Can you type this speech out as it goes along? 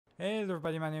Hey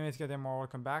everybody, my name is Kadem.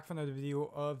 Welcome back for another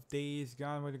video of Days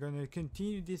Gone. We're going to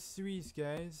continue this series,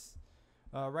 guys.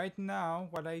 Right now,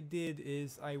 what I did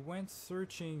is I went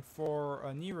searching for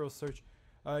a Nero search.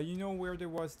 You know where there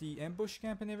was the ambush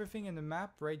camp and everything in the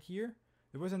map right here?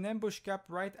 There was an ambush camp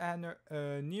right at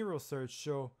a Nero search.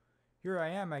 So here I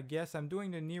am, I guess. I'm doing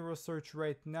the Nero search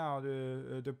right now,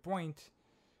 the point.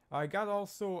 I got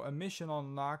also a mission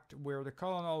unlocked where the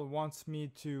colonel wants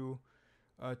me to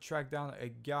track down a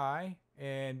guy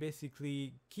and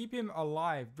basically keep him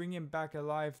alive, bring him back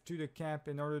alive to the camp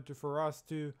in order to for us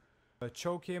to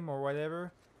choke him or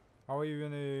whatever, how are you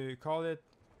gonna call it,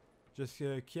 just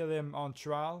kill him on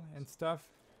trial and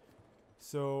stuff.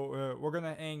 So we're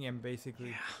gonna hang him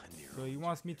basically. So he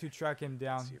wants me to track him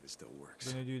down. See if it still works.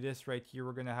 We're gonna do this right here.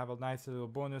 We're gonna have a nice little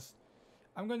bonus.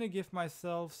 I'm gonna give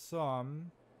myself some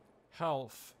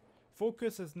health.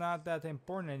 Focus is not that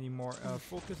important anymore.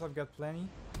 Focus I've got plenty.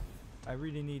 I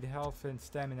really need health and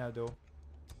stamina though.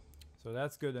 So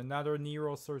that's good. Another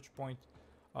Nero search point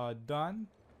done.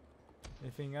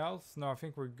 Anything else? No, I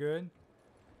think we're good.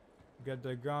 Got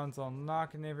the guns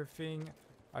unlocked and everything.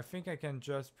 I think I can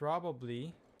just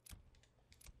probably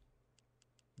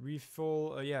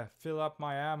refill, fill up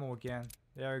my ammo again.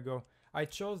 There we go. I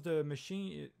chose the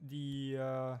machine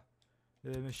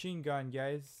gun,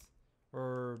 guys.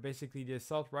 Or basically the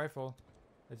assault rifle,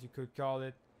 as you could call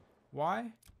it.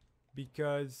 Why?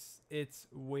 Because it's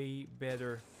way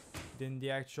better than the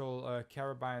actual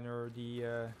carabine or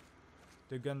the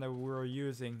gun that we were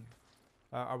using.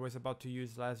 I was about to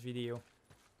use last video.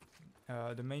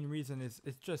 The main reason is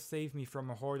it just saved me from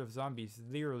a horde of zombies.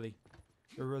 Literally,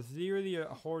 there was literally a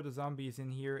horde of zombies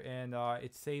in here, and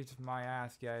it saved my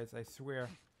ass, guys. I swear,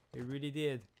 it really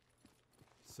did.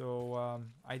 So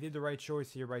I did the right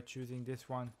choice here by choosing this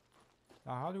one.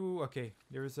 Now how do... Okay,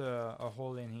 there's a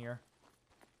hole in here.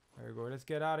 There we go. Let's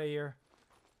get out of here.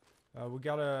 We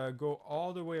gotta go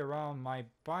all the way around. My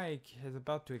bike is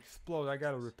about to explode. I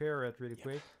gotta repair it really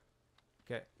quick.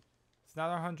 Okay. It's not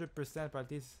 100%, but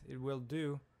at least it will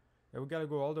do. Yeah, we gotta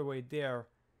go all the way there.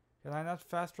 Can I not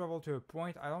fast travel to a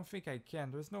point? I don't think I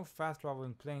can. There's no fast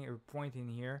traveling playing a point in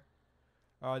here.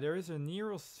 There is a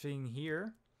Nero thing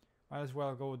here. Might as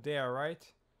well go there, right?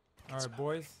 Alright,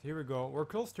 boys, here we go. We're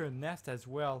close to a nest as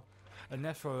well. A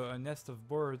nest of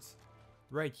birds.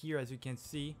 Right here, as you can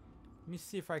see. Let me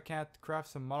see if I can't craft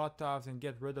some Molotovs and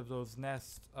get rid of those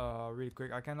nests really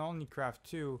quick. I can only craft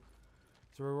 2.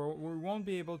 So we won't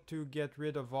be able to get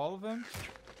rid of all of them.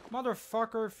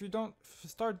 Motherfucker, if you don't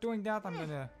start doing that, I'm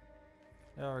gonna...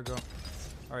 There we go.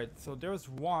 Alright, so there's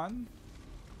one.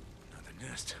 Another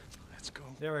nest. Let's go.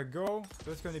 There we go.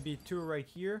 There's gonna be 2 right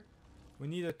here. We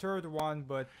need a third one,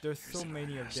 but there's so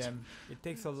many of them. It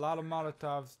takes a lot of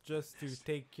Molotovs just to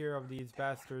take care of these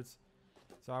bastards.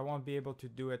 So I won't be able to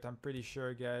do it, I'm pretty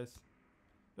sure, guys.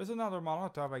 There's another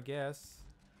Molotov, I guess.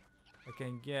 I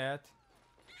can get.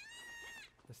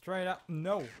 Let's try it out.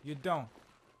 No, you don't.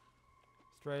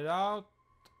 Straight out.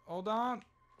 Hold on.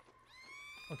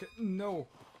 Okay, no.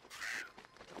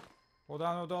 Hold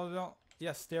on, hold on, hold on.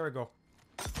 Yes, there we go.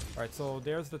 Alright, so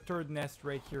there's the third nest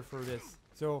right here for this.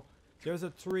 So there's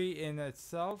a tree in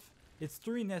itself. It's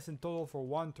 3 nests in total for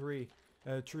 1 tree.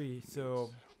 So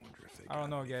I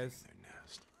don't know, guys.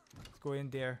 Let's go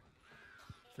in there.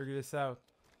 Figure this out.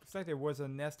 Looks like there was a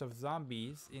nest of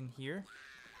zombies in here.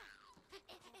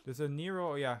 There's a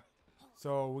Nero, yeah.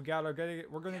 So we're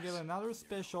gonna get another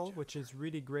special, which is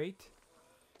really great.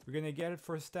 We're gonna get it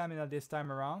for stamina this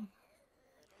time around.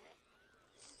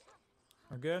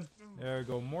 We're good. There we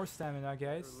go. More stamina,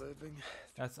 guys.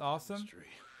 That's awesome.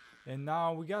 And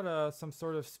now we got some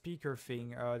sort of speaker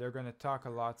thing. They're gonna talk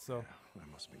a lot, so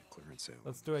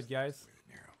let's do it, guys.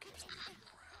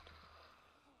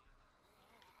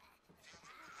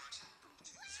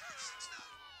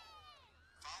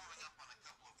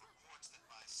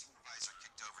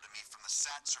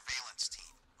 Surveillance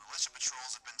team. Militia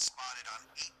patrols have been spotted on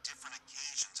 8 different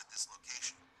occasions at this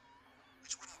location,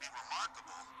 which wouldn't be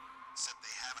remarkable, except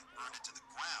they haven't burned it to the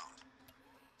ground.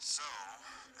 So,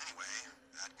 anyway,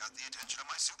 that got the attention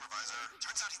of my supervisor.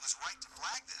 Turns out he was right to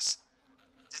flag this.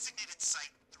 Designated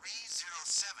Site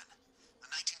 307, the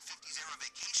 1950s-era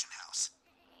vacation house,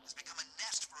 has become a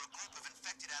nest for a group of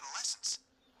infected adolescents.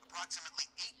 Approximately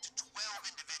 8 to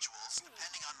 12 individuals,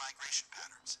 depending on migration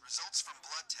patterns. Results from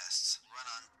blood tests run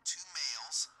on 2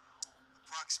 males,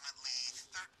 approximately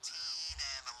 13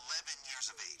 and 11 years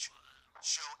of age,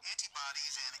 show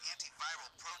antibodies and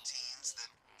antiviral proteins that,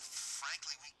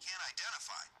 frankly, we can't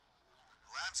identify.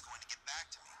 The lab's going to get back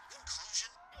to me.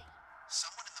 Conclusion?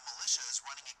 Someone in the militia is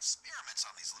running experiments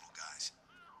on these little guys.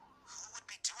 Who would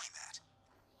be doing that?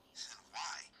 And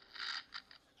why?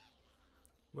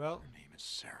 Well, Her name is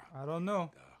Sarah. I don't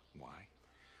know. Why?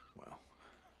 Well,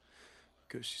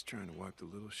 because she's trying to wipe the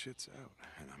little shits out,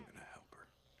 and I'm gonna help her.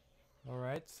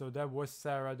 Alright, so that was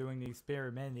Sarah doing the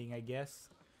experimenting, I guess.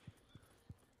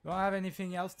 Don't have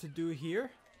anything else to do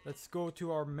here. Let's go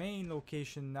to our main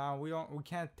location now. We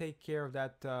can't take care of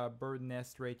that bird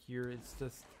nest right here. It's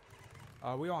just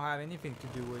we don't have anything to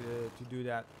do with to do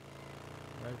that.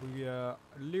 Right?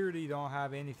 We literally don't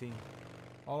have anything.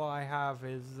 All I have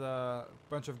is a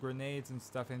bunch of grenades and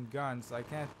stuff and guns.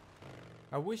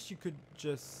 I wish you could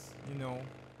just, you know,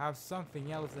 have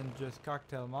something else than just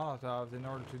cocktail molotovs in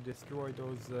order to destroy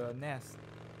those nests.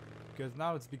 Because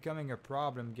now it's becoming a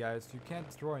problem, guys. You can't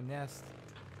destroy a nest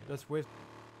just with...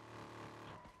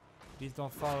 Please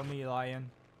don't follow me, lion.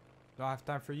 Don't have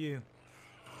time for you.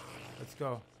 Let's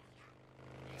go.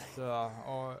 It's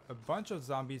a bunch of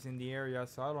zombies in the area,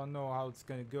 so I don't know how it's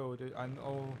gonna go. I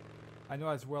know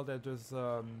as well that there's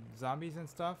zombies and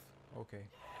stuff. Okay.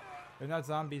 They're not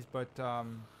zombies, but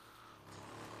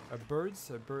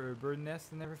birds, a bird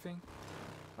nest and everything.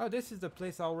 Oh, this is the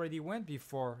place I already went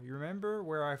before. You remember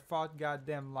where I fought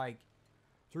goddamn like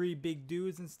 3 big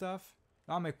dudes and stuff?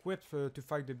 Now I'm equipped to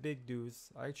fight the big dudes.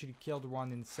 I actually killed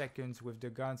one in seconds with the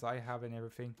guns I have and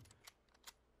everything.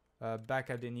 Back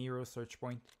at the Nero search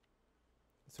point.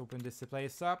 Let's open this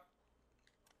place up.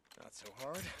 Not so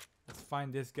hard. Let's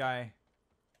find this guy.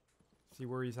 See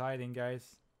where he's hiding,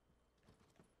 guys.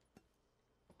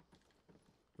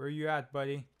 Where you at,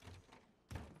 buddy?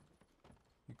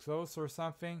 You close or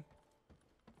something?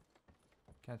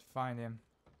 Can't find him.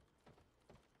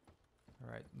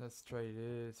 Alright, let's try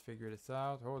this, figure this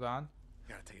out. Hold on.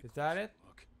 Gotta take Is that it?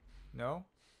 Look. No?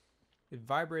 It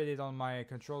vibrated on my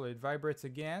controller. It vibrates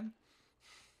again.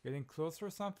 Getting closer or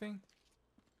something?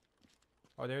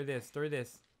 Oh, there it is. There it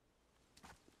is.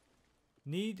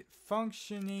 Need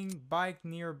functioning bike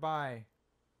nearby.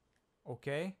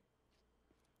 Okay.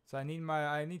 So I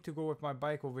need to go with my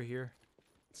bike over here.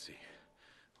 Let's see.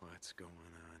 What's going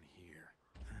on here?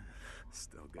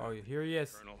 Still got Oh, here he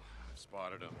is. Colonel, I've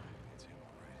spotted him. It's him,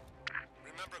 all right.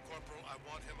 Remember, Corporal, I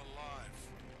want him alive.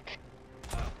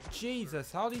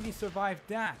 Jesus, how did he survive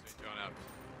that? Going up.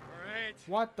 Alright.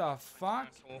 What the fuck?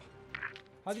 Asshole.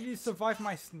 How did he survive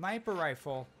my sniper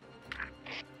rifle?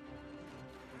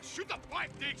 Shoot the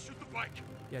bike, Deke! Shoot the bike!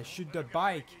 Yeah, shoot the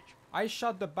bike. I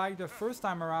shot the bike the first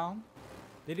time around.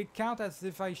 Did it count as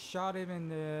if I shot him in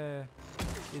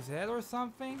his head or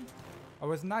something? I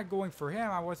was not going for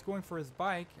him. I was going for his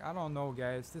bike. I don't know,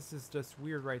 guys. This is just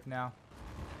weird right now.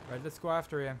 Right, let's go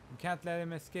after him. We can't let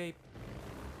him escape.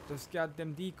 There's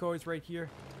goddamn decoys right here.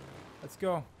 Let's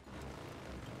go.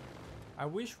 I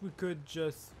wish we could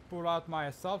just pull out my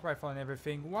assault rifle and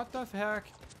everything. What the heck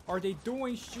are they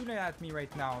doing shooting at me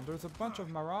right now? There's a bunch of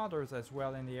marauders as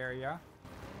well in the area.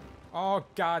 Oh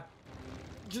god.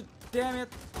 Damn it.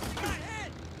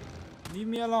 Leave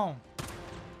me alone.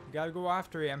 We gotta go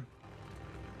after him.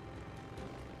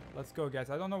 Let's go, guys.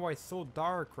 I don't know why it's so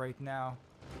dark right now.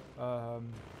 On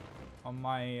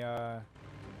my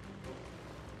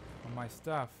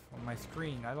stuff, on my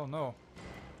screen. I don't know.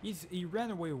 He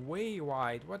ran away way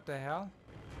wide. What the hell?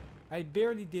 I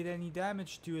barely did any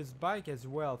damage to his bike as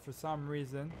well for some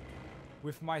reason.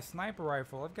 With my sniper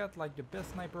rifle. I've got like the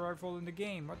best sniper rifle in the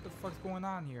game. What the fuck's going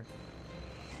on here?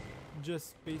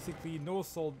 Just basically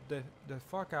no-sold the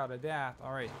fuck out of that.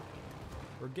 Alright.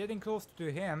 We're getting close to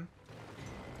him.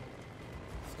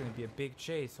 It's gonna be a big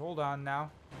chase. Hold on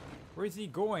now. Where is he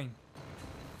going?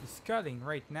 He's cutting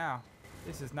right now.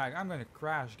 This is not... I'm gonna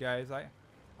crash, guys. I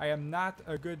am not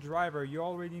a good driver. You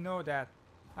already know that.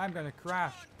 I'm gonna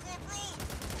crash. Corporal!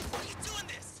 Why are you doing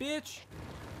this? Bitch!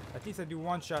 At least I do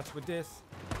one shots with this.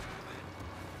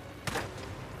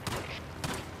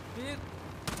 Bitch!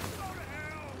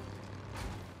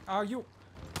 Oh,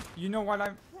 you know what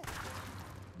I'm...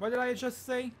 What did I just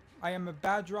say? I am a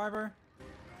bad driver.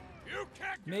 You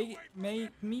can't get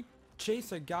Make me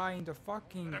chase a guy in the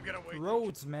fucking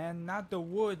roads, man, not the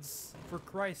woods. For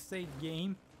Christ's sake,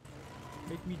 game.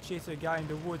 Make me chase a guy in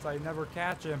the woods. I never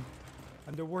catch him.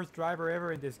 I'm the worst driver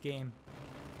ever in this game.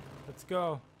 Let's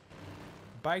go.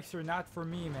 Bikes are not for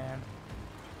me, man.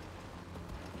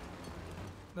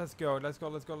 Let's go. Let's go.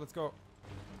 Let's go. Let's go.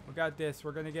 We got this.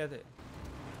 We're gonna get it.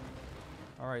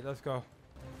 Alright, let's go.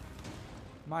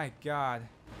 My god.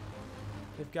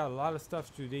 They've got a lot of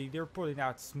stuff to do. They're putting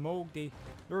out smoke.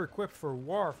 They're equipped for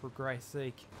war, for Christ's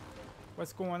sake.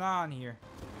 What's going on here?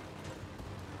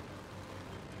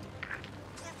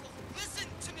 Corporal, listen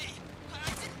to me! I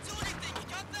didn't do anything, you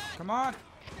got that? Come on.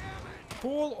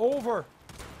 Pull over.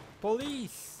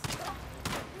 Police.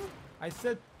 I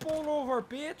said pull over,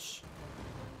 bitch.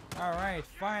 Alright,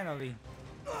 finally.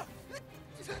 What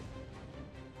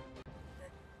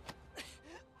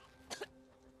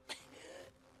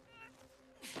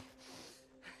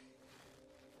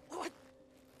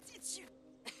did you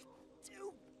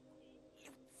do?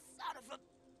 You son of a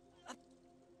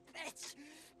bitch!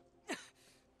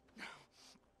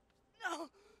 No!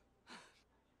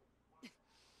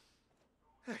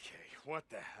 Okay, what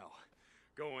the hell?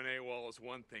 Going AWOL is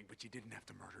one thing, but you didn't have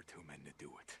to murder 2 men to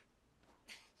do it.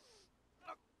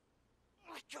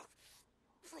 Let go.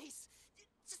 Please.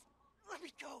 Just let me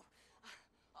go.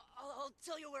 I'll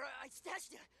tell you where I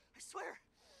stashed it. I swear.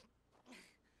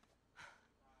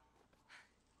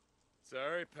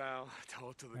 Sorry, pal. Tell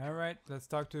it to the... All right, let's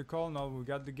talk to the colonel. We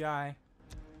got the guy.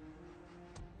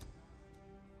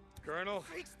 Colonel,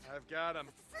 Freaks. I've got him.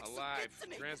 Freaks will Alive. get to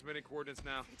me. Transmitting coordinates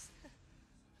now.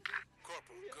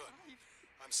 Corporal, good.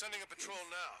 I'm sending a patrol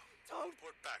now. Don't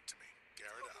Report back to me.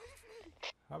 Garrett out. leave me.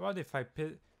 How about if I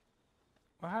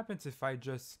what happens if I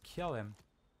just kill him?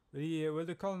 Will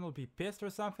the colonel be pissed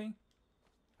or something?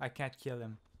 I can't kill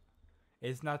him.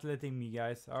 It's not letting me,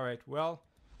 guys. Alright, well,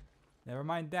 never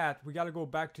mind that. We gotta go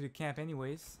back to the camp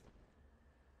anyways.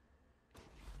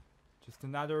 Just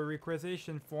another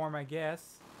requisition form, I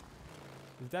guess.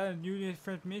 Is that a new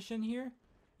different mission here?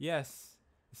 Yes.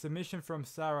 It's a mission from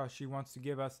Sarah she wants to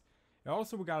give us. And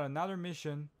also we got another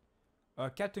mission.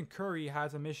 Captain Curry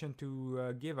has a mission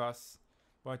to give us.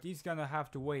 But he's gonna have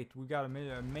to wait. We got a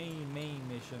main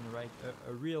mission, right?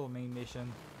 A real main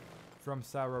mission from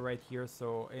Sarah right here.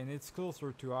 So, and it's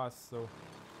closer to us. So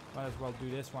might as well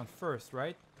do this one first,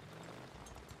 right?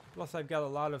 Plus I've got a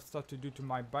lot of stuff to do to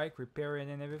my bike. Repair it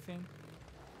and everything.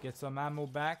 Get some ammo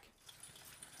back.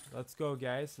 Let's go,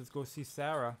 guys. Let's go see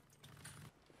Sarah.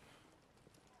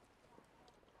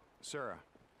 Sarah.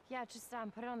 Yeah, just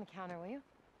put it on the counter, will you?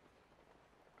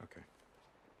 Okay.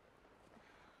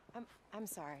 I'm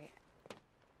sorry.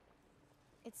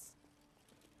 This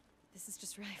is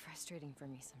just really frustrating for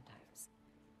me sometimes.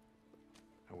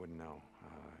 I wouldn't know.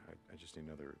 I just need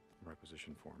another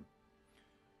requisition form.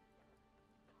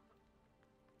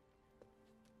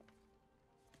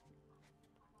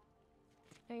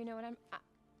 No, you know what?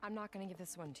 I'm not gonna give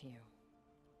this one to you.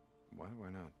 Why? Why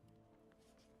not?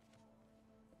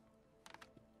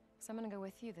 Cause I'm gonna go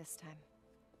with you this time.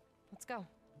 Let's go.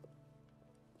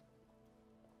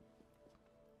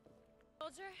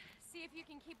 Soldier, see if you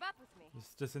can keep up with me.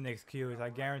 It's just an excuse. I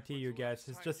guarantee you guys.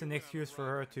 It's just an excuse for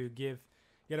her to get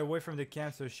away from the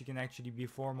camp so she can actually be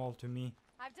formal to me.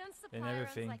 I've done supply And runs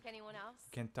everything. like anyone else.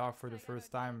 Can talk for the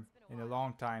first time in a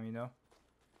long time, you know?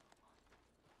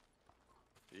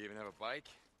 Do you even have a bike?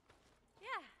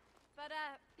 Yeah, but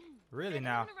Really I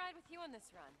now. want to ride with you on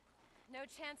this run. No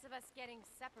chance of us getting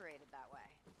separated that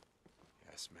way.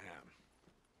 Yes, ma'am.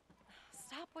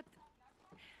 Stop with.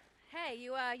 Hey,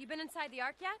 you been inside the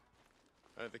Ark yet?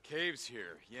 The cave's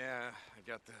here. Yeah, I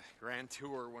got the grand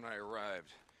tour when I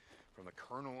arrived. From the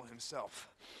Colonel himself.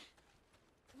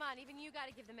 Come on, even you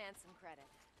gotta give the man some credit.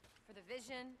 For the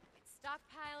vision,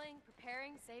 stockpiling,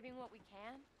 preparing, saving what we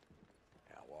can.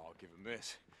 Yeah, well, I'll give him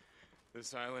this.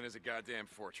 This island is a goddamn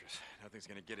fortress. Nothing's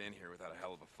gonna get in here without a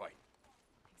hell of a fight.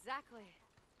 Exactly.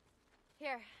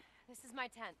 Here, this is my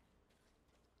tent.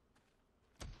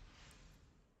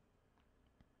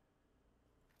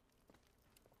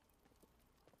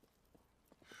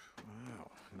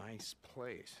 Wow, nice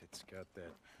place. It's got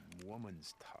that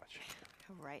woman's touch.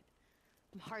 Oh, right.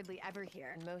 I'm hardly ever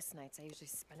here, and most nights I usually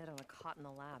spend it on a cot in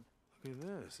the lab. Look at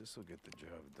this. This will get the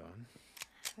job done.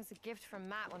 It was a gift from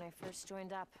Matt when I first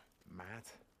joined up. Matt?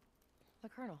 The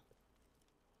Colonel.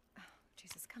 Oh,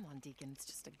 Jesus, come on, Deacon. It's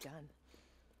just a gun.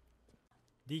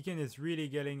 Deacon is really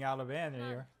getting out of hand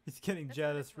here. He's getting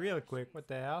jealous real quick. What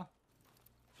the hell?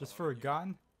 Just for a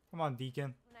gun? Come on,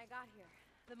 Deacon. When I got here,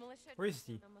 the militia Where is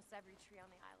he? on almost every tree on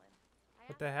the island.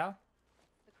 What the hell?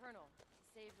 The Colonel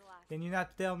saved the last. Can you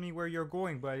not tell me where you're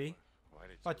going, buddy? Why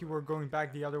did Thought you were going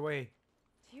back the other way.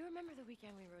 Do you remember the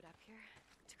weekend we rode up here?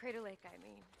 To Crater Lake, I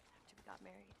mean, after we got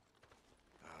married.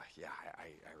 Yeah,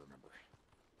 I remember.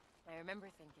 I remember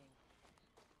thinking,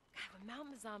 God, when Mount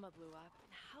Mazama blew up,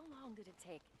 how long did it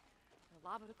take for the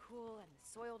lava to cool and the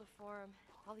soil to form,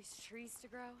 all these trees to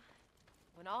grow?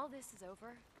 When all this is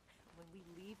over, when we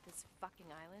leave this fucking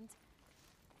island,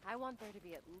 I want there to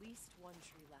be at least one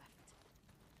tree left.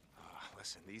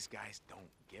 Listen, these guys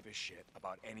don't give a shit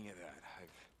about any of that.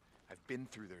 I've been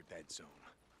through their dead zone.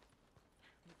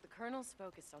 If the Colonel's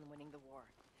focused on winning the war,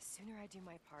 the sooner I do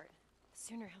my part, the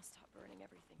sooner he'll stop burning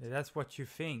everything. Yeah, that's what you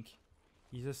think.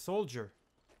 He's a soldier.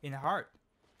 In heart.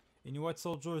 You know what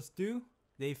soldiers do?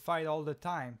 They fight all the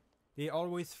time. They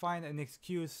always find an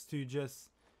excuse to just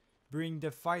bring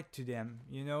the fight to them.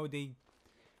 You know, they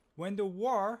when the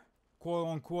war, quote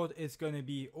unquote, is gonna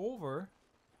be over,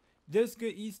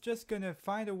 he's just gonna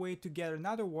find a way to get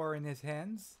another war in his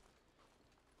hands,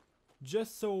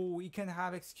 just so he can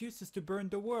have excuses to burn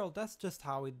the world. That's just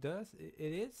how it does. It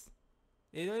is.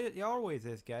 It always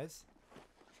is, guys.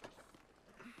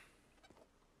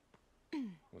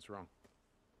 What's wrong?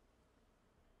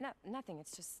 No, nothing.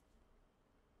 It's just.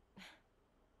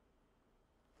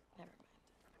 Never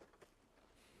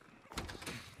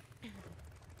mind.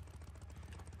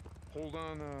 Hold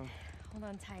on, Hold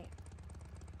on tight.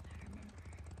 I remember.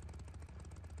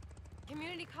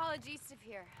 Community college east of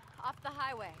here, off the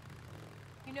highway.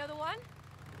 You know the one?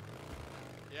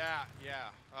 Yeah.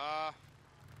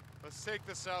 Let's take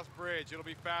the South Bridge. It'll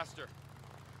be faster.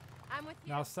 I'm with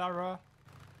you. Now, Sarah,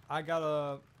 I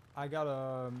gotta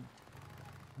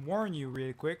warn you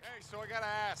really quick. Hey, so I gotta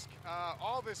ask,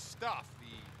 all this stuff,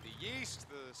 the yeast,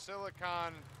 the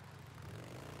silicon,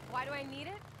 Why do I need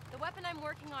it? The weapon I'm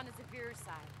working on is a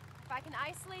viricide. If I can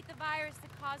isolate the virus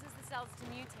that causes the cells to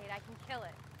mutate, I can kill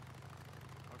it.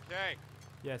 okay.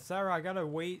 Yeah, Sarah, I gotta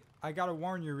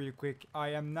warn you really quick. I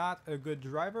am not a good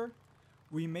driver.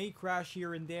 We may crash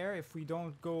here and there if we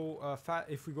don't go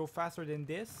if we go faster than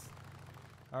this.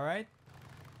 All right?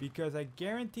 Because I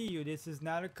guarantee you, this is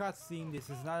not a cutscene. This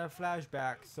is not a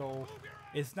flashback. So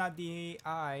it's not the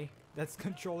AI that's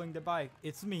controlling the bike.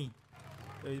 It's me.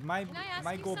 It might Can I ask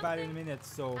might you go bad in a something? minute.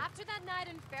 So After that night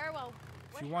in Farewell,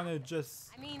 if you want to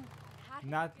just I mean, how did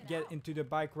not you get out? into the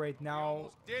bike right now,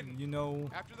 almost didn't. you know,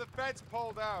 After the feds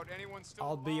pulled out, anyone still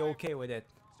I'll be alive okay with it.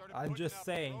 started I'm putting just up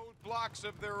saying. roadblocks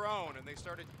of their own, and they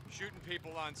started shooting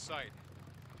people on sight.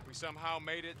 We somehow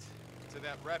made it to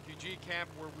that refugee camp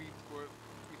where we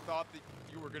thought that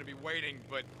you were going to be waiting,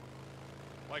 but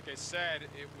like I said,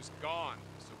 it was gone.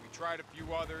 So we tried a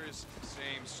few others,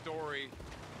 same story.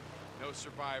 No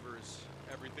survivors,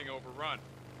 everything overrun.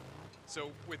 So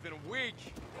within a week,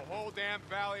 the whole damn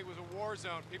valley was a war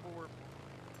zone. People were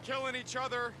killing each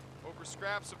other over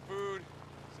scraps of food,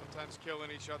 sometimes killing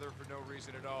each other for no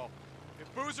reason at all.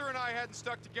 If Boozer and I hadn't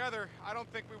stuck together, I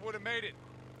don't think we would have made it.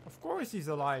 Of course he's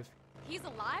alive. He's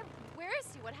alive? Where is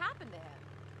he? What happened to him?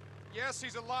 Yes,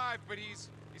 he's alive, but he's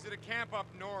at a camp up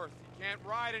north. He can't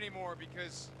ride anymore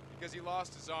because he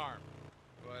lost his arm.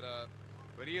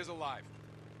 But he is alive.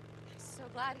 I'm so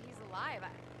glad he's alive.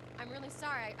 I'm really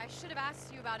sorry. I should have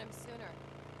asked you about him sooner.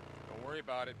 Don't worry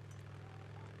about it.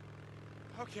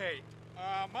 Okay,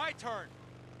 my turn.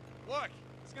 Look,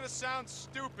 it's gonna sound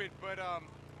stupid, but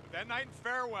that night in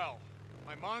Farewell,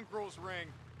 my mongrel's ring,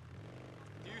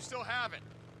 do you still have it?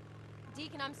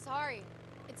 Deacon, I'm sorry.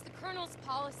 It's the Colonel's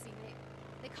policy.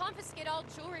 They confiscate all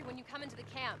jewelry when you come into the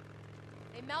camp.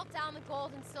 They melt down the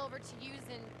gold and silver to use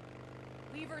in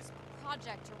Weaver's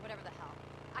project or whatever the hell.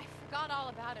 I forgot all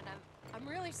about it. I'm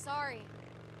really sorry.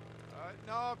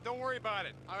 No, don't worry about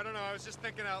it. I don't know, I was just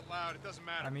thinking out loud. It doesn't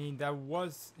matter. I mean, that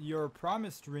was your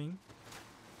promised ring.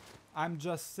 I'm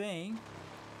just saying.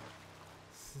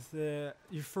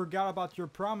 You forgot about your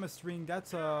promised ring.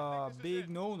 That's a big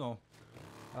no-no.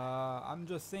 I'm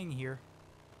just saying here.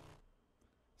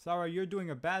 Sarah, you're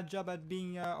doing a bad job at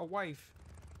being a wife.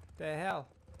 The hell?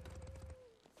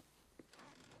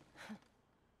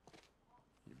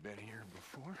 You been here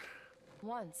before?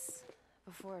 Once,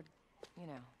 before, you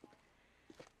know,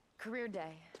 career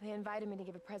day, they invited me to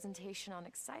give a presentation on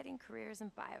exciting careers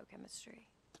in biochemistry.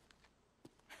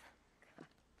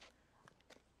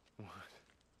 What?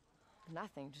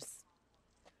 Nothing, just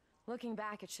looking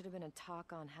back, it should have been a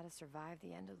talk on how to survive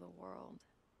the end of the world.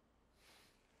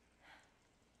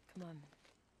 Come on.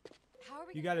 How are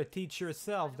we You gonna gotta teach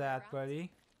yourself that, around?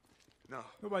 buddy. No.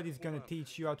 Nobody's gonna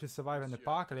teach you how to survive an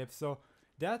apocalypse. So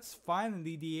that's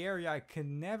finally the area I could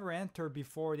never enter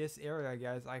before this area,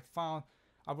 guys. I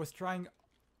was trying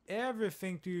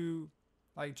everything to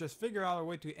like just figure out a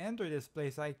way to enter this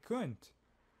place. I couldn't.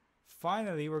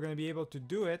 Finally, we're gonna be able to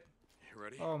do it. You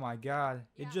ready? Oh my god.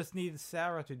 Yeah. It just needs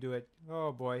Sarah to do it.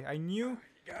 Oh boy. I knew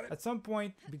You got it? at some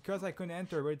point, because I couldn't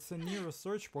enter, but it's a near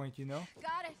research point, you know?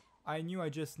 Got it. I knew I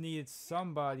just needed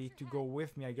somebody to go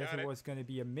with me. I guess Got it it. was gonna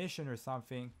be a mission or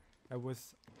something that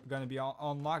was gonna be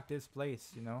unlock this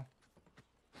place, you know?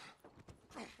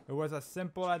 It was as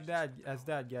simple as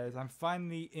that, guys. I'm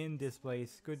finally in this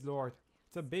place. Good lord.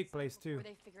 It's a big place too. Where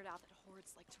they figured out that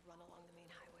hordes like to run along the main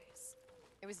highways.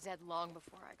 It was dead long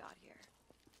before I got here.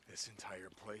 This entire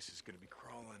place is gonna be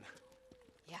crawling.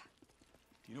 Yeah.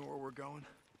 Do you know where we're going?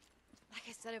 Like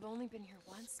I said, I've only been here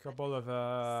once. but Couple of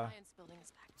the science building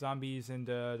is back. zombies in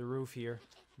the roof here.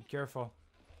 Be careful.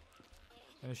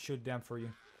 Gonna shoot them for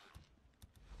you.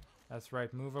 That's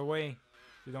right. Move away.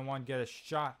 You don't want to get a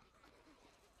shot.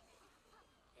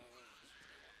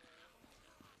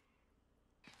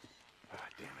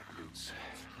 boots.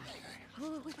 Okay.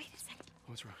 Wait a second.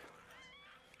 What's wrong?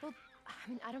 Well, I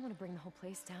mean, I don't want to bring the whole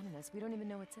place down on us. We don't even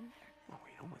know what's in there. Well,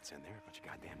 we know what's in there. A bunch of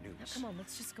goddamn Now, news. come on,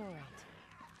 let's just go around.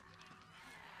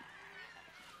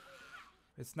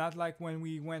 It's not like when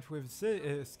we went with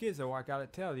Schizo, I gotta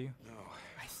tell you. No.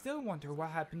 I still wonder what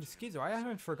happened to Schizo. I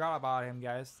haven't forgot about him,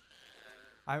 guys.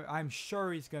 I'm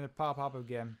sure he's gonna pop up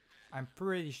again. I'm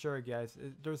pretty sure, guys.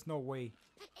 There's no way.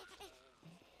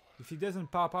 If he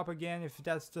doesn't pop up again, if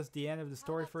that's just the end of the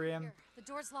story for him, Here. The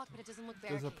door's locked, but it doesn't look there's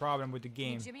barricaded. a problem with the Can you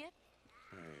game. jimmy it?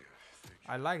 Hey, thank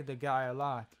I like the guy a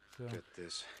lot. So. you. Get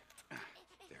this.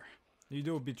 There. You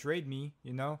do betrayed me,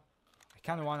 you know? I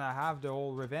kind of want to have the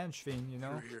whole revenge thing, you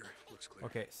know? Here. Looks clear.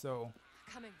 Okay, so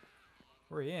Coming.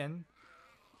 we're in.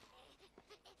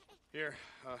 Here,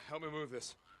 help me move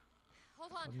this.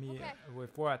 Hold on. With me, Okay.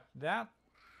 with what? That?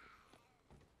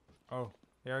 Oh,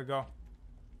 here we go.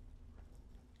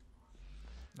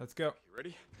 Let's go. You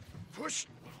ready? Push!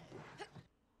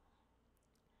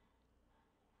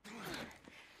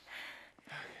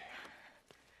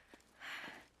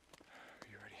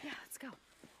 You ready? Yeah, let's go.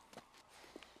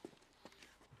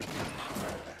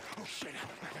 Oh shit!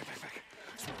 Back.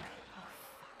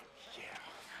 Yeah.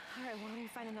 All right, why don't we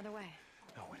find another way?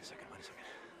 No, wait a second.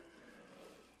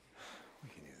 We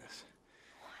can do this.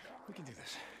 We can do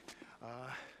this.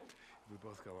 If we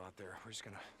both go out there, we're just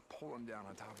gonna pull them down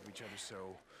on top of each other,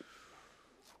 so...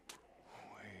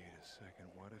 Wait a second,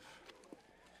 what if...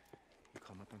 You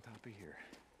climb up on top of here.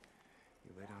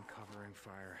 You lay down covering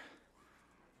fire.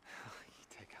 You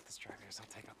take out the stragglers, I'll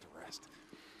take out the rest.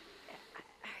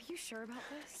 Are you sure about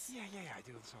this? Yeah, I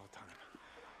do this all the time.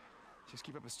 Just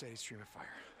keep up a steady stream of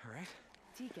fire, all right?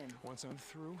 Deacon. Once I'm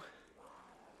through,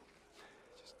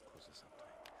 just close this up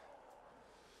tight.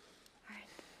 All right.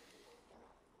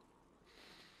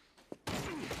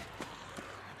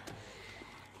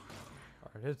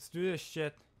 Alright, let's do this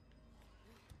shit.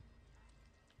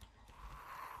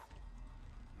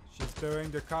 She's doing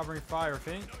the covering fire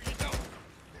thing. No, you don't.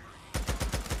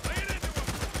 Lay it into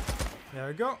him. There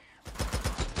we go.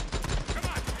 Come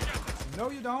on, you got this. No,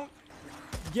 you don't.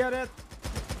 Get it.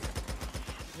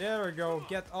 There we go.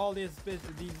 Get all these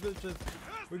bitches.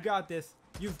 We got this.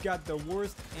 You've got the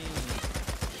worst aim.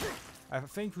 I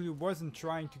think we wasn't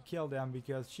trying to kill them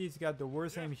because she's got the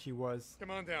worst aim she was.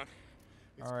 Come on down.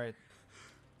 Alright.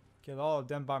 Kill all of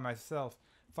them by myself.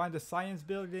 Find the science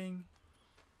building.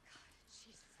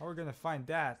 How are we gonna find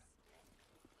that?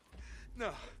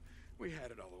 No, we had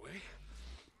it all the way.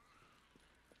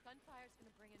 Gunfire's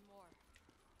gonna bring in more.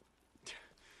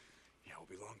 Yeah, we'll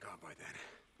be long gone by then.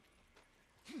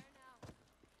 Where now?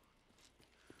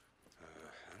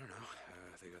 I don't know.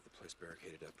 They got the place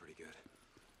barricaded up pretty good.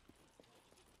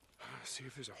 See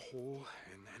if there's a hole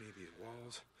in any of these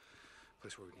walls.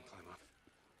 Place where we can climb up.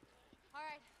 All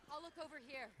right, I'll look over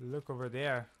here. Look over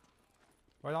there.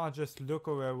 Why don't I just look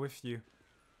over with you?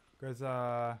 Cause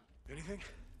Anything?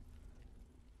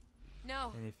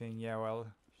 No. anything, yeah, well,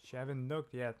 she haven't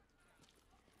looked yet.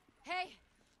 Hey.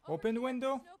 Open the here, window?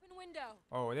 there's an open window.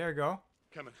 Oh, there you go.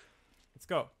 Coming. Let's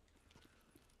go.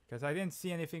 Cause I didn't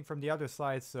see anything from the other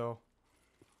side, so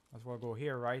might as well go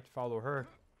here, right? Follow her.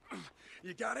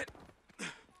 You got it?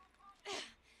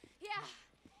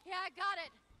 Yeah, I got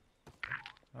it.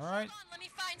 Alright. Hold on, let me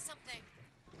find something.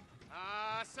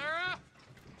 Sarah?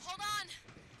 Hold on.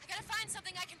 I gotta find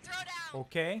something I can throw down.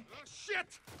 Okay. Oh, shit!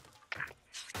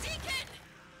 Deacon!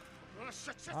 Oh,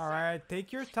 shit. Alright,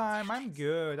 take your time. I'm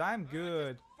good. I'm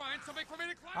good. Find something for me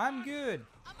to climb I'm on. good.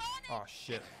 I'm on it. Oh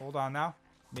shit. Hold on now.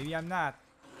 Maybe I'm not.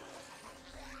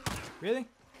 Really?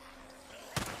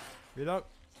 Reload.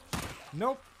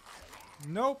 Nope.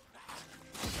 Nope.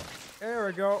 There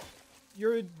we go.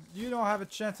 You don't have a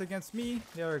chance against me.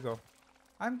 There we go.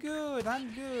 I'm good.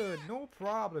 I'm good. No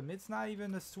problem. It's not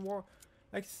even a sword.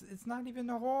 Like it's not even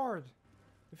a horde.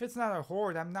 If it's not a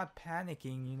horde, I'm not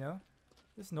panicking, you know?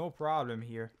 There's no problem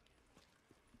here.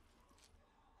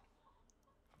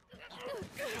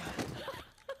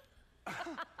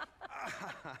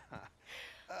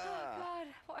 Oh God,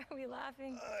 why are we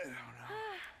laughing? I don't know.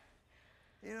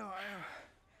 You know, I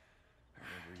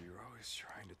remember you were always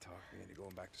trying to talk me into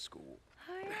going back to school.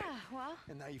 Oh yeah, well,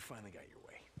 And now you finally got your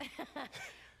way.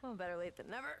 well, better late than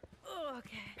never. Oh,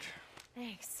 okay,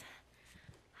 thanks.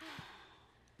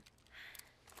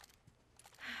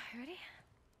 Ready?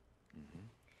 Mm-hmm.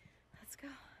 Let's go.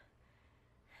 All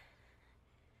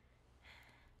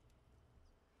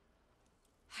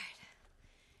right.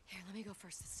 Here, let me go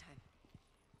first this time.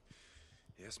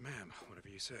 Yes, ma'am. Whatever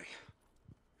you say.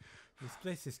 This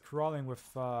place is crawling with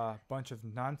a bunch of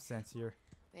nonsense here.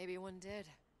 Maybe one did.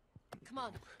 Come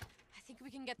on. I think we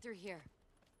can get through here.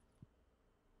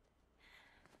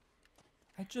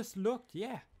 I just looked,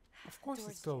 yeah. Of course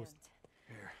Door's it's closed. jammed.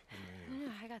 Here, give me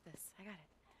No, I got this. I got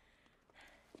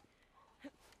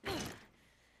it.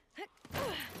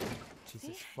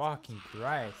 Jesus See? fucking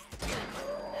Christ.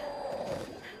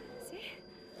 See?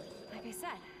 Like I said,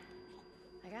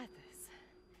 I got this.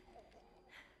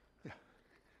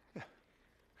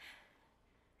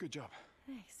 Good job.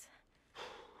 Thanks.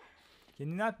 Can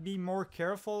you not be more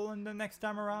careful in the next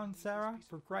time around, Sarah?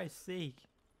 For Christ's sake.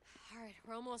 All right,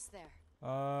 we're almost there.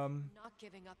 Not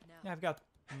giving up now. Yeah, I've got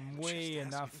way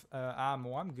enough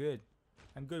ammo. I'm good.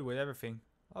 I'm good with everything.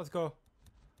 Let's go.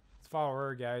 Let's follow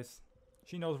her, guys.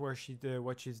 She knows where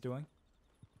what she's doing.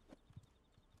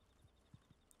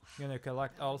 Gonna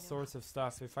collect all sorts of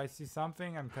stuff. If I see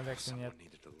something, I'm collecting it. Someone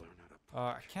needed to learn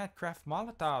how to I can't craft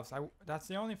Molotovs. That's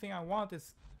the only thing I want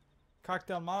is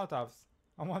cocktail Molotovs.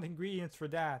 I want ingredients for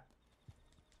that.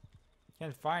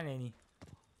 Can't find any.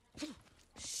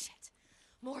 Shit.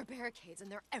 More barricades,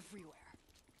 and they're everywhere.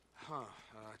 Huh.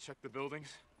 Check the buildings.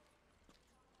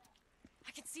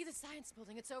 I can see the science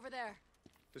building. It's over there.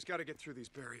 Just gotta get through these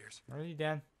barriers. Alrighty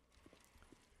then.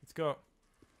 Let's go.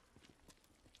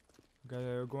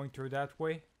 Going through that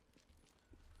way.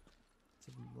 It's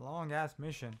a long ass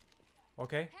mission.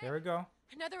 Okay, there we go.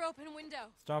 Another open window.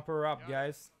 Stomp her up, Yeah.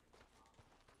 guys.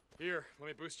 Here, let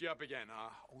me boost you up again.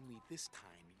 only this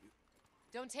time you...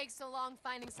 Don't take so long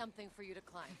finding something for you to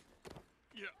climb.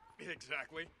 Yeah,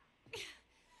 exactly.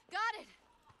 Got it.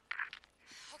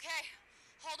 Okay,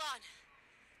 hold on.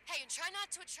 Hey, and try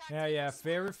not to attract. Yeah, any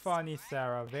very small funny, ones, right?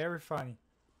 Sarah. Very funny.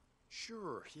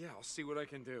 Sure, yeah, I'll see what I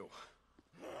can do.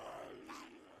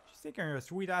 She's taking her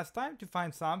sweet ass time to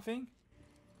find something.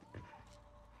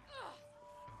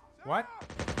 What?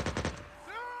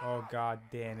 Oh god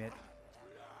damn it.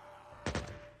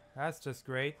 That's just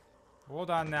great. Hold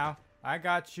on now. I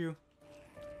got you.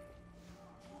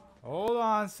 Hold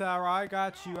on, Sarah. I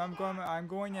got you. I'm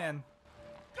going in.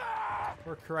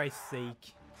 For Christ's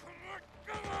sake.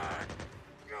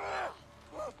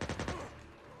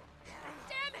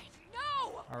 Damn it!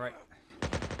 No! Alright.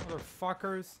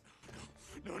 Motherfuckers.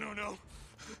 No, no, no.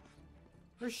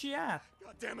 Where's she at?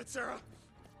 God damn it, Sarah.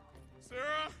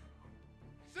 Sarah!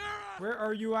 Sarah! Where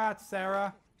are you at,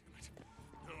 Sarah?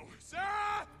 No.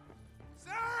 Sarah!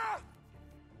 Sarah!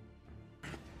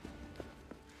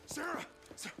 Sarah!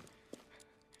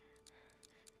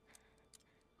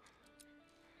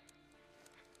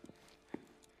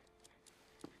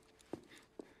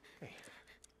 Hey,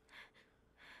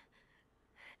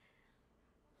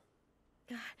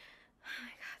 God, oh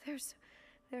my God,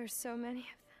 there are so many of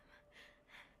them.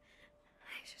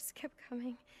 They just kept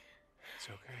coming. it's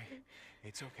okay.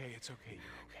 It's okay, it's okay,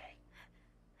 you're okay.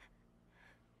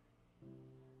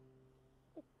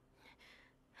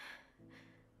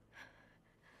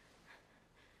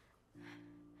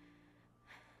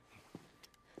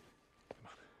 Come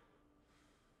on.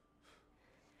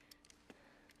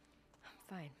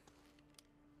 I'm fine.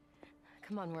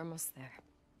 Come on, we're almost there.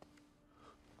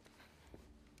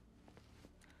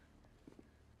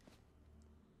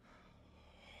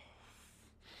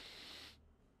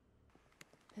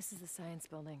 This is the science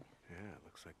building. Yeah, it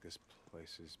looks like this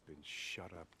place has been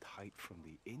shut up tight from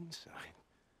the inside.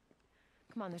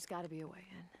 Come on, there's got to be a way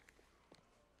in.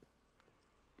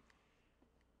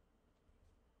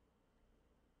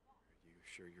 Are you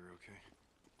sure you're okay?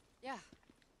 Yeah.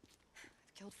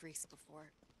 I've killed freaks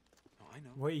before. Oh, I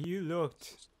know. Way you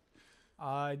looked.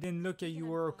 I didn't look at you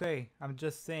were okay. I'm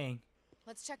just saying.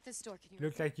 Let's check this door. Can you?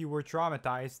 Looked like you were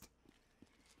traumatized.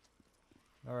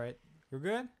 Alright. You're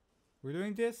good? We're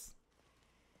doing this?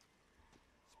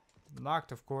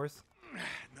 Locked, of course.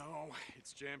 No,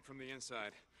 it's jammed from the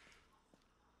inside.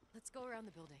 Let's go around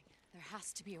the building. There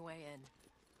has to be a way in.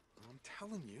 I'm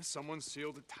telling you, someone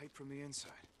sealed it tight from the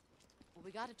inside. Well,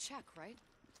 we gotta check, right?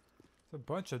 It's a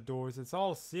bunch of doors. It's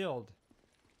all sealed.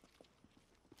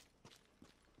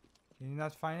 Can you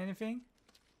not find anything?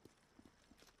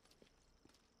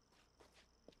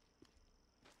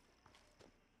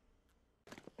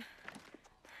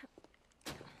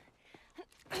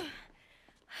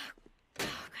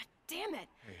 Damn it!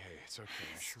 Hey, it's okay.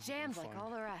 I'm It's sure we're jammed gonna like find all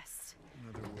the rest.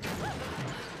 another way.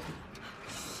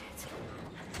 Shit.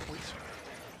 Wait,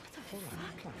 hold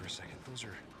on for a second. Those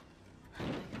are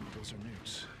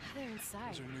newts. They're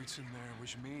inside. Those are newts in there,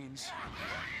 which means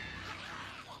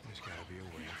there's gotta be a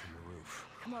way from the roof.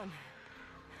 Come on.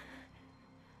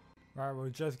 Alright, we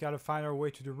just gotta find our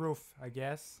way to the roof, I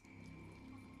guess.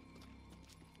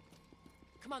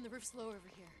 Come on, the roof's low over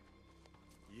here.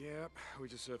 Yep, we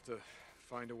just have to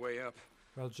find a way up.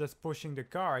 Well, just pushing the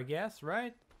car, I guess,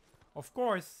 right? Of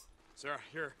course. Sarah,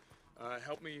 here,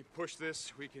 help me push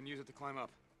this. We can use it to climb up.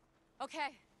 Okay.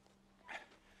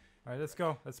 Alright, let's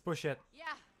go. Let's push it.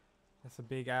 Yeah. That's a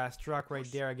big ass truck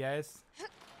right there, guys.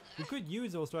 We could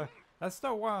use those trucks. That's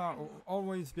the one I've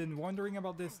always been wondering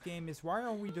about this game is why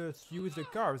don't we just use the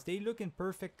cars? They look in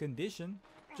perfect condition.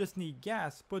 Just need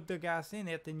gas. Put the gas in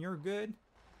it and you're good.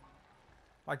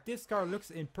 Like this car looks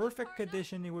in perfect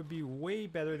condition. It would be way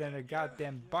better than a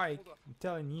goddamn bike. I'm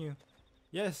telling you.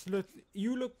 Yes, look,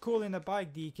 you look cool in a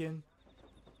bike, Deacon.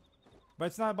 But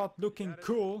it's not about looking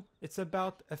cool. It's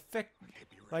about effect,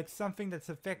 like something that's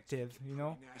effective, you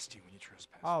know? Nasty when you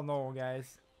trespass. I don't know,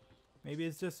 guys. Maybe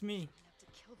it's just me. Have to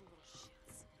kill the little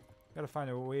shits. Gotta find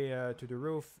a way to the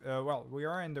roof. Well, we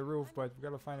are in the roof, but we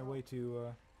gotta find a way to.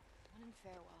 One in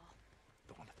Farewell.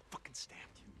 The one that fucking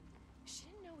stabbed you. She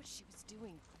didn't know what she was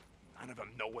doing. None of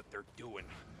them know what they're doing.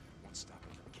 Won't stop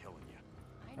them from killing you.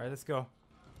 I All right, let's go.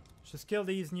 Just kill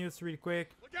these newts really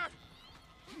quick. Look out!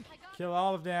 Kill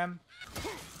all of them.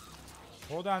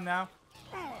 Hold on now.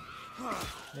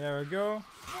 There we go.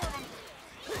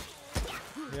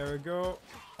 There we go.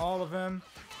 All of them.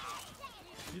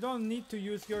 You don't need to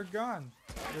use your gun.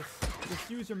 Just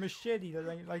use your machete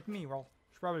like me. Well,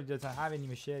 she probably doesn't have any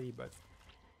machete, but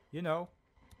you know.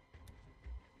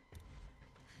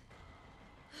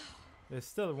 There's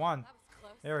still one. That was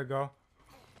close. There we go.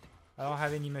 I don't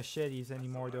have any machetes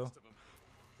anymore though.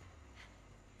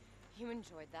 You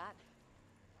enjoyed that.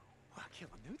 Well,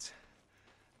 killing newts?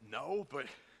 No, but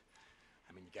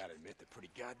I mean, you gotta admit they're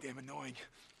pretty goddamn annoying.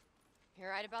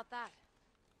 You're right about that.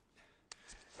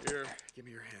 Here, give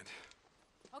me your hand.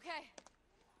 Okay.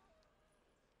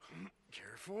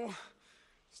 Careful.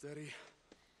 Steady.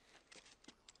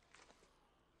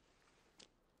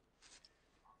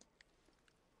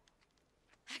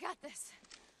 I got this.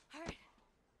 All right.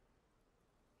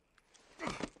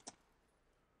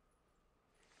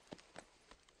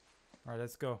 All right,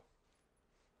 let's go.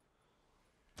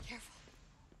 Careful.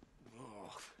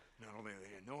 Oh, not only are they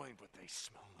annoying, but they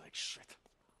smell like shit.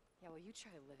 Yeah, well, you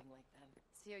try living like them.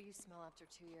 See how you smell after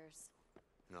 2 years.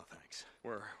 No thanks.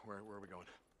 Where are we going?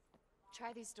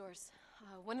 Try these doors.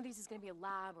 One of these is going to be a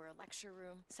lab or a lecture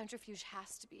room. Centrifuge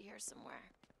has to be here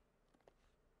somewhere.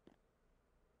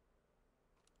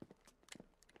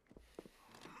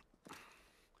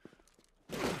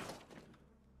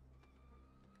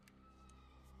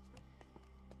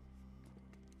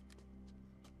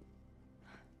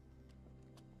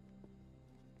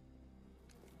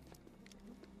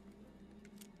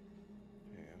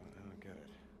 Yeah, I don't get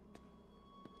it.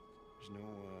 There's no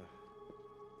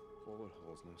bullet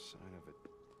holes, no sign of it.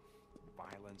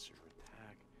 Violence or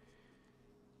attack.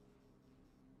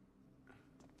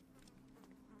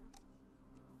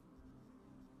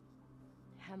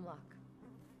 Hemlock.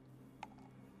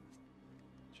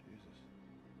 Jesus.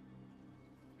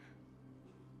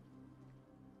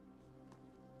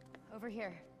 Over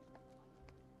here.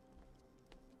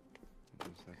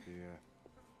 Is that the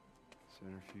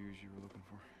centrifuge you were looking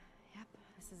for? Yep,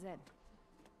 this is it.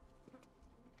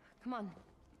 Come on.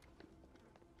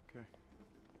 Okay.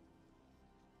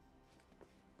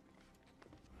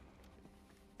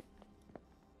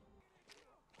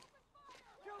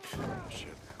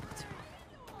 Shit.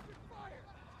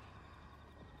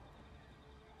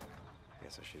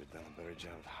 Guess I should have done a better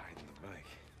job of hiding the bike.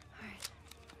 All right.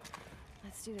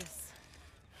 Let's do this.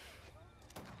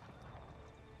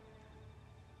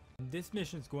 This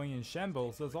mission's going in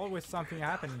shambles. There's always something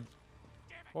happening.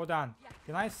 Hold on.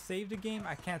 Can I save the game?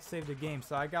 I can't save the game,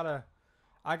 so I gotta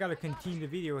continue the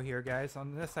video here, guys.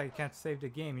 Unless I can't save the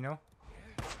game, you know?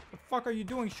 The fuck are you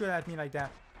doing? Shoot at me like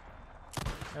that.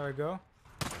 There we go.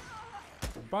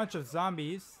 A bunch of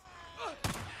zombies.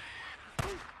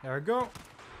 There we go.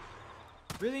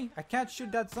 Really? I can't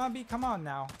shoot that zombie? Come on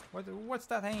now. What's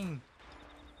that aim?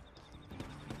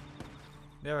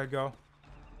 There we go.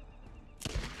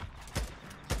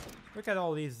 Look at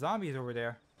all these zombies over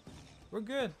there. We're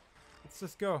good. Let's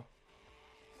just go.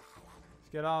 Let's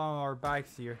get on our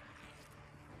bikes here.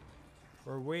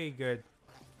 We're way good.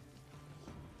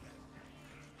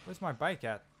 Where's my bike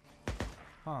at?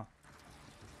 Huh.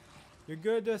 You're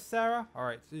good, Sarah?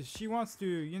 Alright, so she wants to,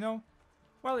 you know?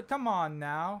 Well, come on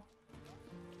now.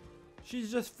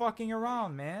 She's just fucking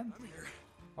around, man. I'm here.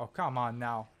 Oh, come on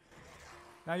now.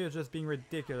 Now you're just being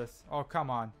ridiculous. Oh, come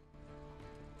on.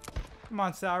 Come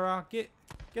on, Sarah. Get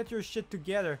your shit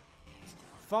together.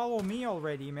 Follow me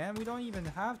already, man. We don't even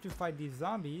have to fight these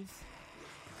zombies.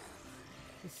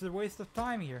 It's a waste of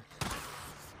time here.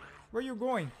 Where are you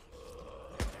going?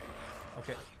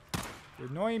 Okay. You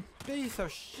annoying piece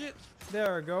of shit.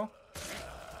 There we go.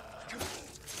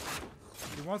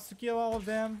 He wants to kill all of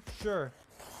them? Sure.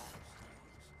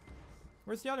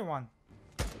 Where's the other one?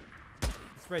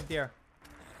 It's right there.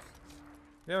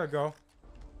 There we go.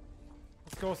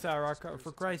 Let's go, Sarah.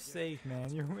 For Christ's sake,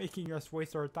 man. You're making us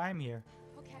waste our time here.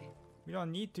 Okay. We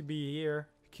don't need to be here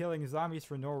killing zombies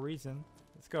for no reason.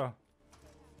 Let's go.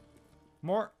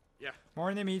 More. Yeah.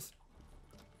 More enemies.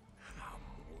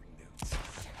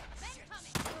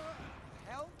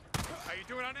 How you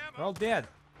doing on ammo? They're all dead.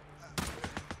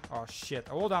 Oh shit.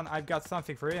 Hold on. I've got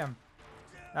something for him.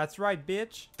 That's right,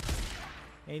 bitch.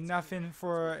 Ain't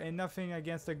nothing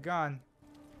against a gun.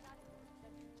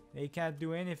 They can't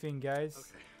do anything,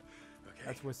 guys. Okay.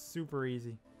 That was super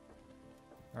easy.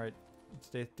 Alright. Let's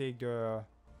take the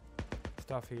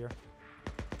stuff here.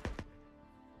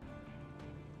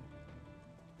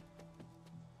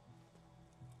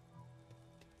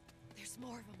 There's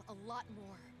more of them, a lot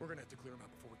more. We're gonna have to clear them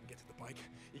out before we can get to the bike.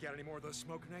 You got any more of those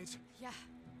smoke grenades? Yeah.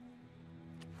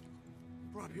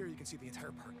 From up here, you can see the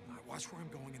entire parking lot. Watch where I'm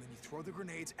going, and then you throw the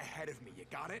grenades ahead of me. You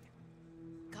got it?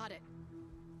 Got it.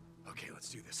 Okay, let's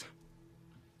do this.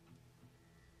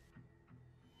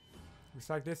 Looks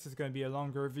like this is gonna be a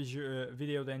longer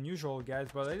video than usual, guys,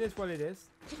 but it is what it is.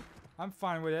 I'm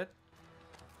fine with it.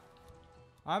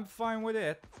 I'm fine with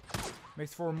it.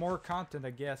 Makes for more content,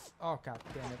 I guess. Oh, god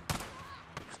damn it.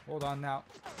 Hold on now.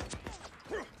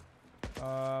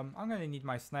 I'm gonna need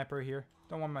my sniper here.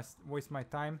 Don't want to waste my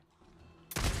time.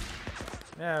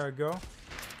 There we go.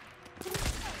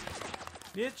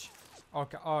 Bitch.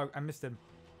 Okay. Oh, I missed him.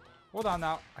 Hold on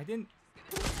now. I didn't.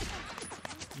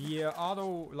 The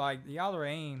auto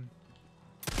aim.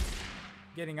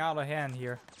 Getting out of hand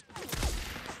here.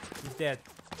 He's dead.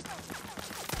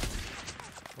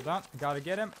 Hold on. Gotta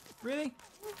get him. Really?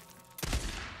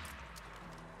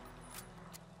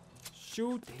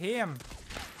 Shoot him.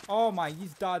 Oh my,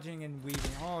 he's dodging and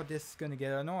weaving. Oh, this is gonna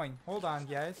get annoying. Hold on,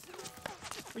 guys.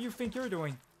 What do you think you're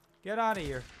doing? Get out of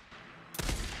here.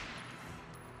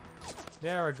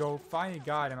 There we go. Finally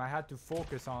got him. I had to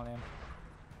focus on him.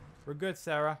 We're good,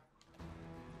 Sarah.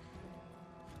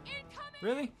 Incoming!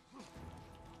 Really?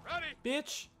 Ready?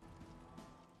 Bitch!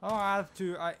 I don't have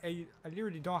to. I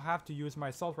literally don't have to use my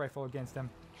assault rifle against them.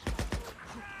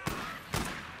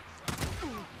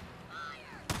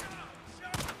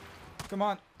 Come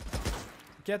on.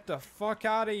 Get the fuck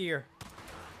out of here.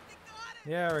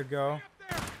 There we go.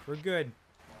 We're good.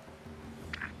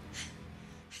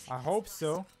 I hope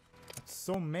so.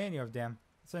 So many of them.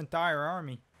 It's an entire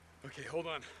army. Okay, hold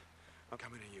on. I'm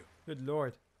coming to you. Good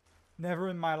lord. Never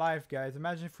in my life, guys.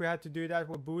 Imagine if we had to do that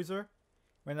with Boozer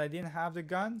when I didn't have the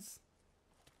guns.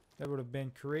 That would have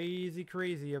been crazy,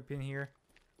 crazy up in here.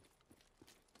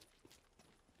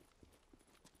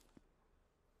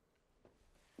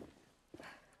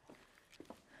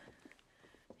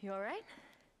 You alright?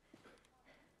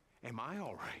 Am I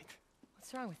all right?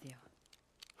 What's wrong with you?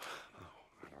 Oh,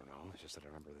 I don't know. It's just that I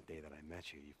remember the day that I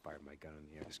met you. You fired my gun in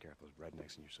the air to scare off those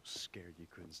rednecks, and you're so scared you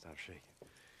couldn't stop shaking.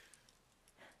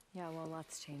 Yeah, well,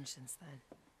 lots changed since then.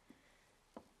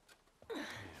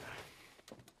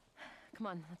 Come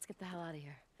on, let's get the hell out of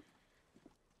here.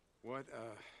 What,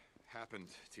 happened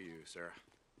to you, Sarah?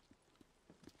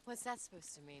 What's that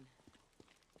supposed to mean?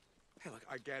 Hey, look,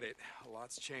 I get it. A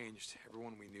lot's changed.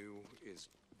 Everyone we knew is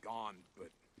gone,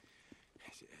 but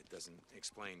it doesn't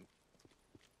explain.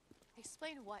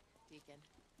 Explain what, Deacon?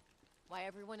 Why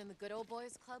everyone in the Good Old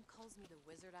Boys Club calls me the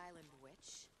Wizard Island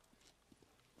Witch?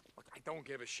 Look, I don't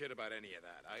give a shit about any of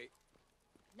that.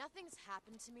 Nothing's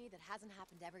happened to me that hasn't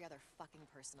happened to every other fucking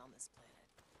person on this planet.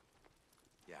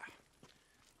 Yeah.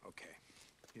 Okay.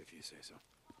 If you say so.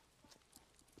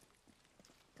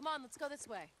 Come on, let's go this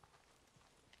way.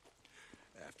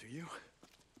 After you.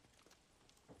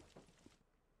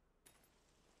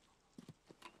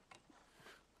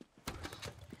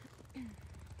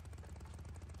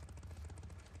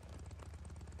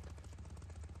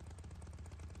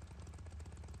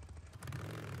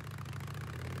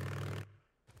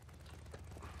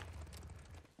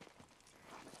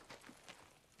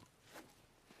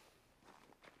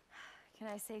 Can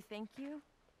I say thank you?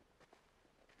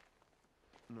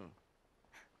 No.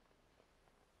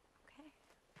 Okay.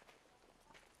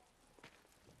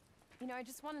 You know, I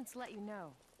just wanted to let you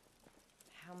know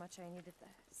how much I needed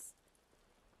this.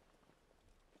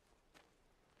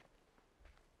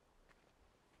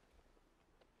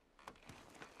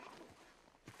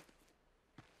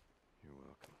 You're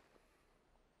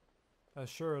welcome.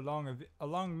 Sure, a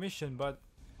long mission, but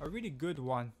a really good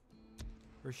one.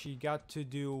 Where she got to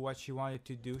do what she wanted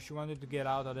to do. She wanted to get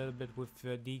out a little bit with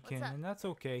Deacon, and that's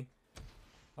okay.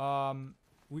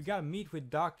 We gotta meet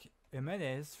with Doc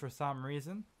Jimenez for some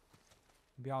reason.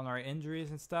 Beyond our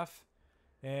injuries and stuff.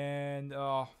 And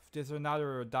there's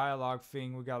another dialogue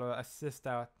thing we gotta assist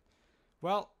at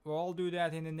Well, we'll all do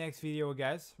that in the next video,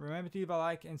 guys. Remember to leave a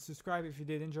like and subscribe if you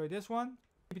did enjoy this one.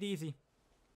 Keep it easy.